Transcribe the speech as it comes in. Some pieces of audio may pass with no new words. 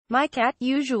My cat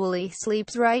usually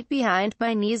sleeps right behind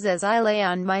my knees as I lay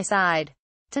on my side.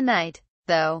 Tonight,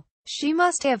 though, she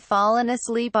must have fallen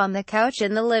asleep on the couch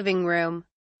in the living room,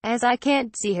 as I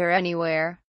can't see her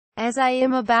anywhere. As I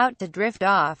am about to drift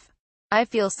off, I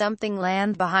feel something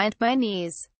land behind my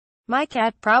knees. My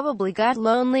cat probably got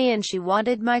lonely and she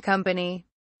wanted my company.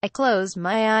 I close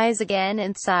my eyes again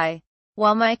and sigh,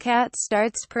 while my cat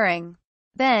starts purring.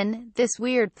 Then, this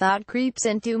weird thought creeps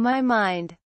into my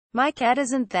mind. My cat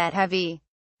isn't that heavy.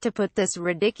 To put this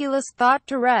ridiculous thought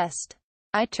to rest,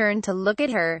 I turn to look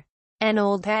at her. An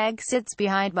old hag sits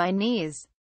behind my knees,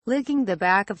 licking the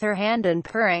back of her hand and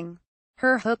purring.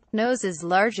 Her hooked nose is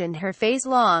large and her face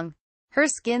long. Her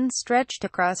skin stretched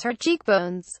across her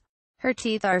cheekbones. Her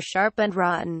teeth are sharp and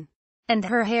rotten, and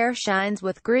her hair shines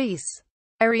with grease.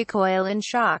 I recoil in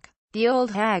shock. The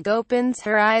old hag opens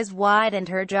her eyes wide and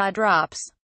her jaw drops.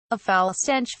 A foul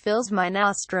stench fills my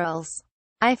nostrils.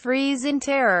 I freeze in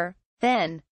terror.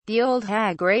 Then, the old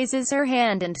hag raises her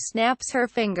hand and snaps her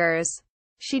fingers.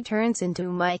 She turns into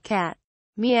my cat.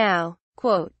 Meow.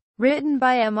 Quote, written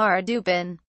by M.R.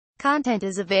 Dupin. Content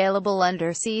is available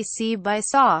under CC by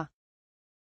SAW.